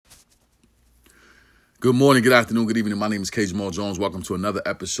Good morning, good afternoon, good evening. My name is K. Jamal Jones. Welcome to another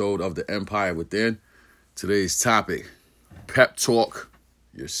episode of The Empire Within. Today's topic, pep talk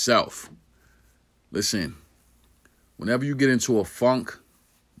yourself. Listen, whenever you get into a funk,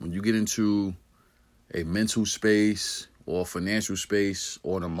 when you get into a mental space or a financial space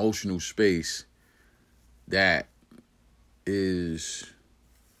or an emotional space that is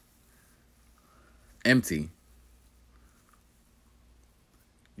empty,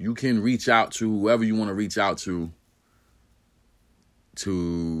 you can reach out to whoever you want to reach out to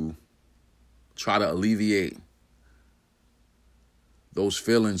try to alleviate those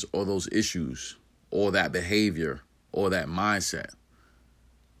feelings or those issues or that behavior or that mindset.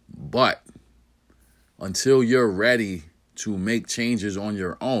 But until you're ready to make changes on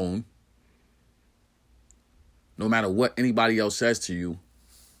your own, no matter what anybody else says to you,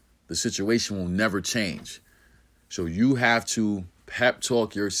 the situation will never change. So you have to pep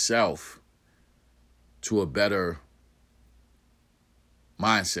talk yourself to a better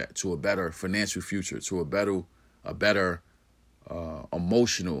mindset, to a better financial future, to a better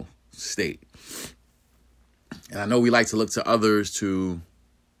emotional state. And I know we like to look to others to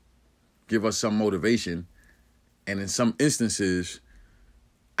give us some motivation. And in some instances,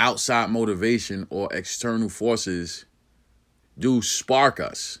 outside motivation or external forces do spark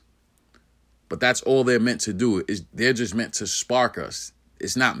us. But that's all they're meant to do. They're just meant to spark us.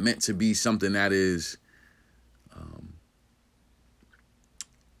 It's not meant to be something that is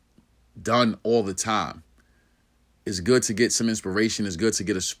done all the time. It's good to get some inspiration. It's good to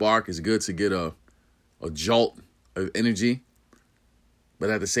get a spark. It's good to get a jolt of energy. But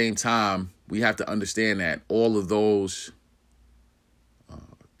at the same time, we have to understand that all of those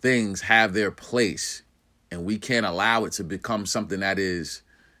things have their place. And we can't allow it to become something that is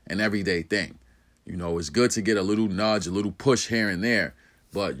an everyday thing. You know, it's good to get a little nudge, a little push here and there,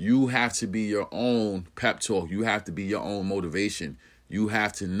 but you have to be your own pep talk. You have to be your own motivation. You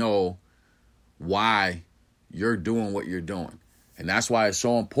have to know why you're doing what you're doing. And that's why it's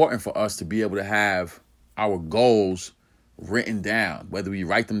so important for us to be able to have our goals written down, whether we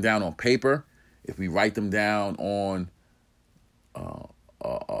write them down on paper, if we write them down on a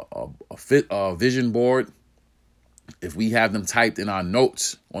vision board, if we have them typed in our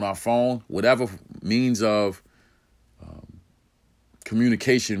notes on our phone, whatever means of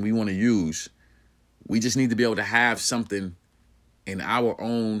communication we want to use, we just need to be able to have something in our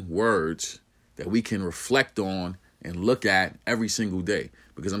own words that we can reflect on and look at every single day.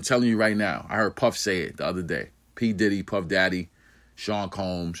 Because I'm telling you right now, I heard Puff say it the other day. P. Diddy, Puff Daddy, Sean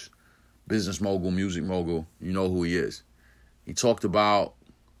Combs, business mogul, music mogul, you know who he is. He talked about,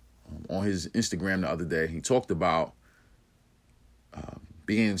 on his Instagram the other day, he talked about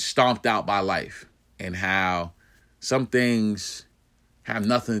being stomped out by life and how some things have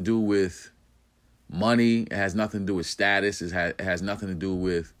nothing to do with money. It has nothing to do with status. It has nothing to do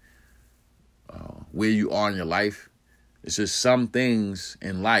with where you are in your life. It's just some things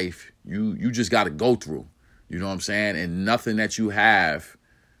in life you just got to go through. You know what I'm saying? And nothing that you have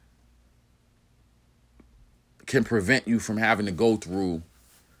can prevent you from having to go through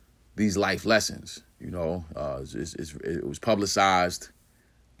these life lessons. You know, it was publicized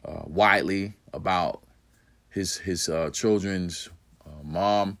widely about his children's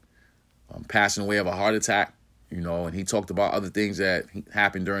mom passing away of a heart attack, you know, and he talked about other things that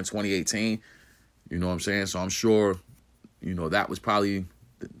happened during 2018, you know what I'm saying? So I'm sure, you know, that was probably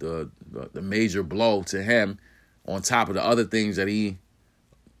the major blow to him on top of the other things that he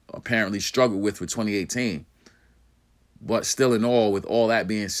apparently struggled with for 2018. But still in all, with all that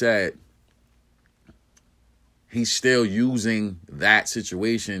being said, he's still using that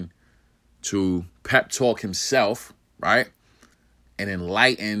situation to pep talk himself, right? And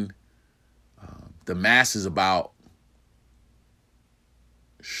enlighten the masses about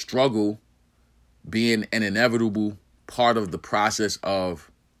struggle being an inevitable part of the process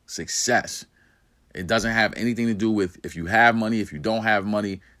of success. It doesn't have anything to do with if you have money, if you don't have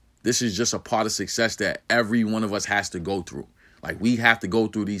money. This is just a part of success that every one of us has to go through. Like, we have to go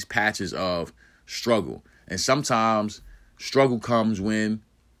through these patches of struggle. And sometimes struggle comes when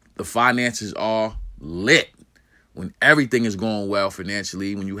the finances are lit, when everything is going well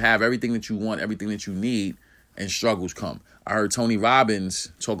financially, when you have everything that you want, everything that you need, and struggles come. I heard Tony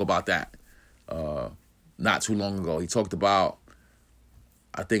Robbins talk about that not too long ago. He talked about,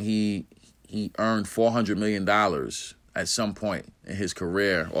 I think he earned $400 million at some point in his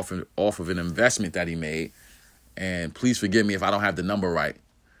career off of an investment that he made. And please forgive me if I don't have the number right.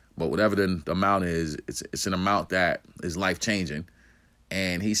 But whatever the amount is, it's an amount that is life-changing.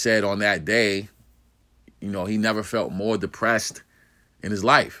 And he said on that day, you know, he never felt more depressed in his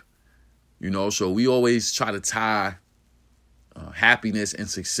life. So we always try to tie happiness and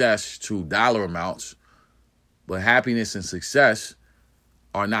success to dollar amounts, but happiness and success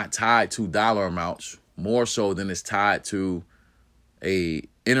are not tied to dollar amounts more so than it's tied to a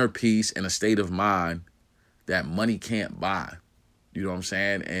inner peace and a state of mind that money can't buy. You know what I'm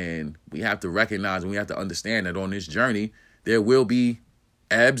saying? And we have to recognize and we have to understand that on this journey, there will be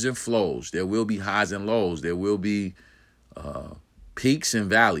ebbs and flows. There will be highs and lows. There will be peaks and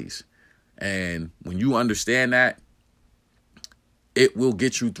valleys. And when you understand that, it will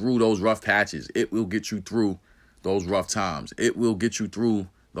get you through those rough patches. It will get you through those rough times. It will get you through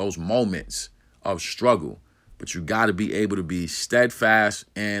those moments of struggle. But you got to be able to be steadfast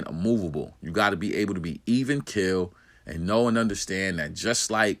and immovable. You got to be able to be even keel and know and understand that just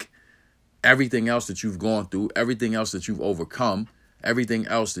like everything else that you've gone through, everything else that you've overcome, everything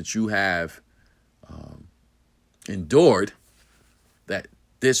else that you have endured, that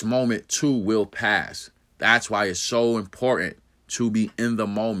this moment too will pass. That's why it's so important to be in the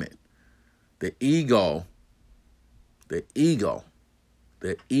moment. The ego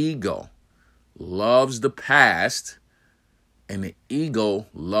loves the past, and the ego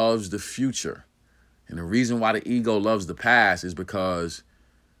loves the future. And the reason why the ego loves the past is because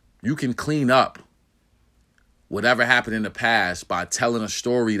you can clean up whatever happened in the past by telling a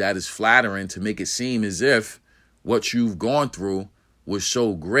story that is flattering to make it seem as if what you've gone through was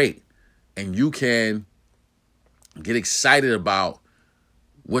so great. And you can get excited about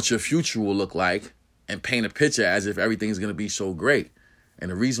what your future will look like and paint a picture as if everything's going to be so great. And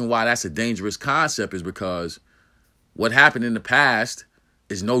the reason why that's a dangerous concept is because what happened in the past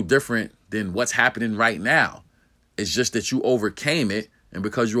is no different than what's happening right now. It's just that you overcame it. And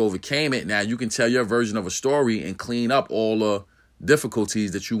because you overcame it, now you can tell your version of a story and clean up all the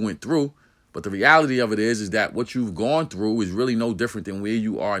difficulties that you went through. But the reality of it is that what you've gone through is really no different than where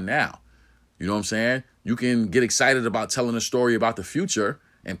you are now. You know what I'm saying? You can get excited about telling a story about the future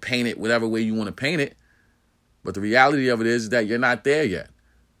and paint it whatever way you want to paint it. But the reality of it is that you're not there yet.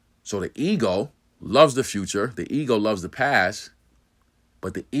 So the ego loves the future. The ego loves the past.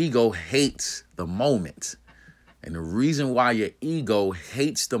 But the ego hates the moment. And the reason why your ego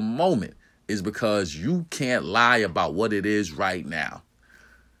hates the moment is because you can't lie about what it is right now.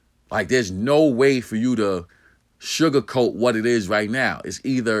 Like, there's no way for you to sugarcoat what it is right now. It's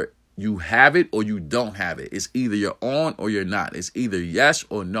either you have it or you don't have it. It's either you're on or you're not. It's either yes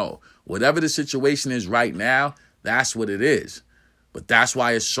or no. Whatever the situation is right now, that's what it is. But that's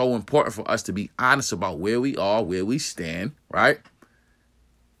why it's so important for us to be honest about where we are, where we stand, right?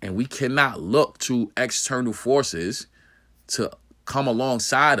 And we cannot look to external forces to come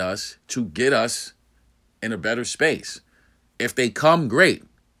alongside us to get us in a better space. If they come, great.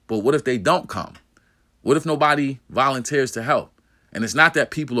 But what if they don't come? What if nobody volunteers to help? And it's not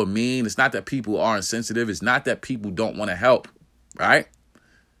that people are mean. It's not that people are insensitive. It's not that people don't want to help, right?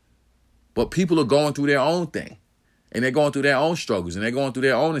 But people are going through their own thing. And they're going through their own struggles. And they're going through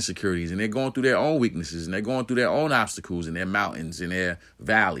their own insecurities. And they're going through their own weaknesses. And they're going through their own obstacles and their mountains and their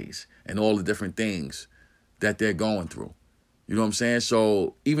valleys and all the different things that they're going through. You know what I'm saying?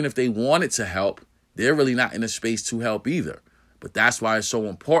 So even if they wanted to help, they're really not in a space to help either. But that's why it's so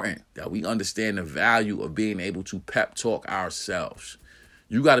important that we understand the value of being able to pep talk ourselves.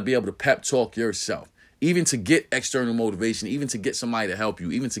 You got to be able to pep talk yourself, even to get external motivation, even to get somebody to help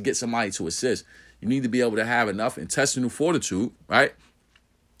you, even to get somebody to assist. You need to be able to have enough intestinal fortitude, right,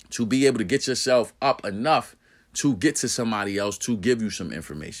 to be able to get yourself up enough to get to somebody else to give you some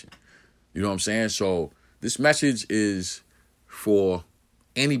information. You know what I'm saying? So this message is for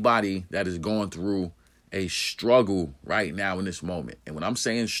anybody that is going through a struggle right now in this moment. And when I'm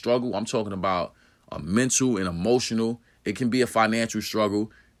saying struggle, I'm talking about a mental and emotional. It can be a financial struggle,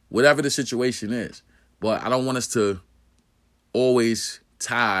 whatever the situation is. But I don't want us to always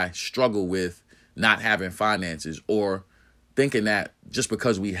tie struggle with not having finances or thinking that just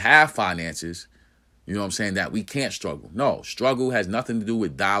because we have finances, you know what I'm saying, that we can't struggle. No, struggle has nothing to do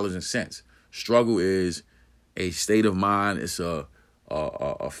with dollars and cents. Struggle is a state of mind. It's a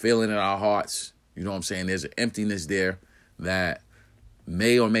feeling in our hearts. You know what I'm saying? There's an emptiness there that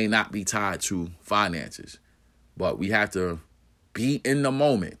may or may not be tied to finances. But we have to be in the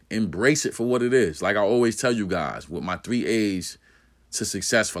moment. Embrace it for what it is. Like I always tell you guys, with my 3 A's to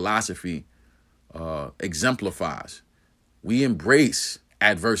success philosophy exemplifies. We embrace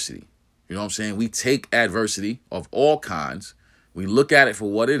adversity. You know what I'm saying? We take adversity of all kinds. We look at it for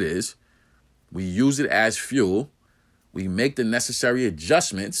what it is. We use it as fuel. We make the necessary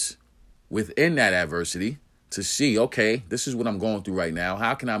adjustments within that adversity to see, okay, this is what I'm going through right now.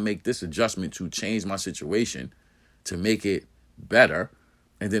 How can I make this adjustment to change my situation, to make it better?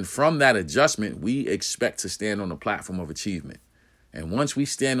 And then from that adjustment, we expect to stand on the platform of achievement. And once we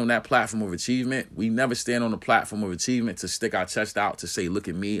stand on that platform of achievement, we never stand on the platform of achievement to stick our chest out to say, look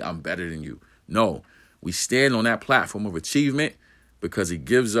at me, I'm better than you. No, we stand on that platform of achievement because it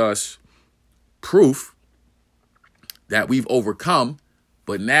gives us proof that we've overcome,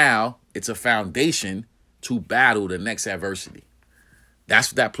 but now it's a foundation to battle the next adversity.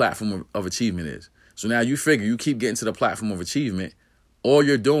 That's what that platform of achievement is. So now you figure you keep getting to the platform of achievement, all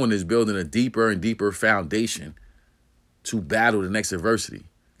you're doing is building a deeper and deeper foundation to battle the next adversity.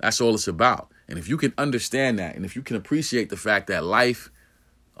 That's all it's about. And if you can understand that, and if you can appreciate the fact that life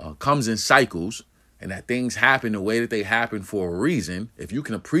comes in cycles and that things happen the way that they happen for a reason, if you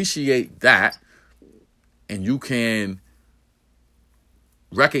can appreciate that and you can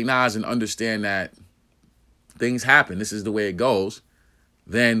recognize and understand that things happen, this is the way it goes,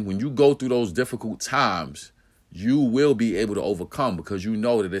 then when you go through those difficult times, you will be able to overcome because you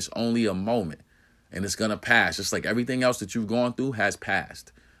know that it's only a moment. And it's going to pass. Just like everything else that you've gone through has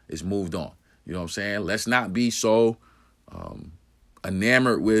passed. It's moved on. You know what I'm saying? Let's not be so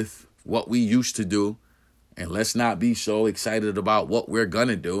enamored with what we used to do. And let's not be so excited about what we're going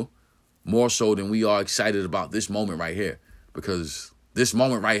to do more so than we are excited about this moment right here. Because this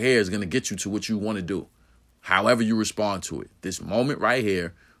moment right here is going to get you to what you want to do. However you respond to it. This moment right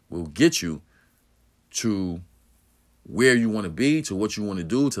here will get you to where you want to be, to what you want to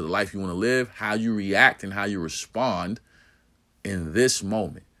do, to the life you want to live, how you react and how you respond in this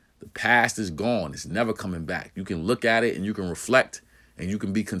moment. The past is gone. It's never coming back. You can look at it and you can reflect and you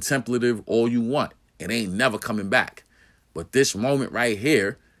can be contemplative all you want. It ain't never coming back. But this moment right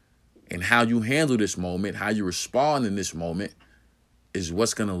here and how you handle this moment, how you respond in this moment is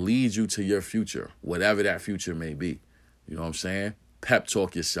what's going to lead you to your future, whatever that future may be. You know what I'm saying? Pep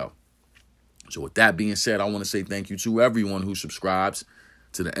talk yourself. So with that being said, I want to say thank you to everyone who subscribes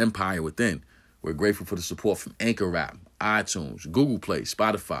to the Empire Within. We're grateful for the support from Anchor Rap, iTunes, Google Play,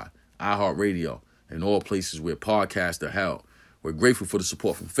 Spotify, iHeartRadio, and all places where podcasts are held. We're grateful for the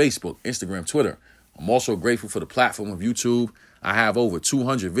support from Facebook, Instagram, Twitter. I'm also grateful for the platform of YouTube. I have over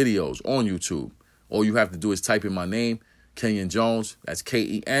 200 videos on YouTube. All you have to do is type in my name, Kenyon Jones. That's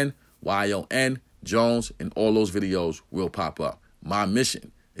Kenyon Jones, and all those videos will pop up. My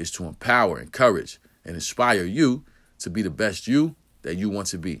mission is to empower, encourage, and inspire you to be the best you that you want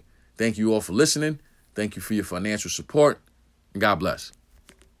to be. Thank you all for listening. Thank you for your financial support. And God bless.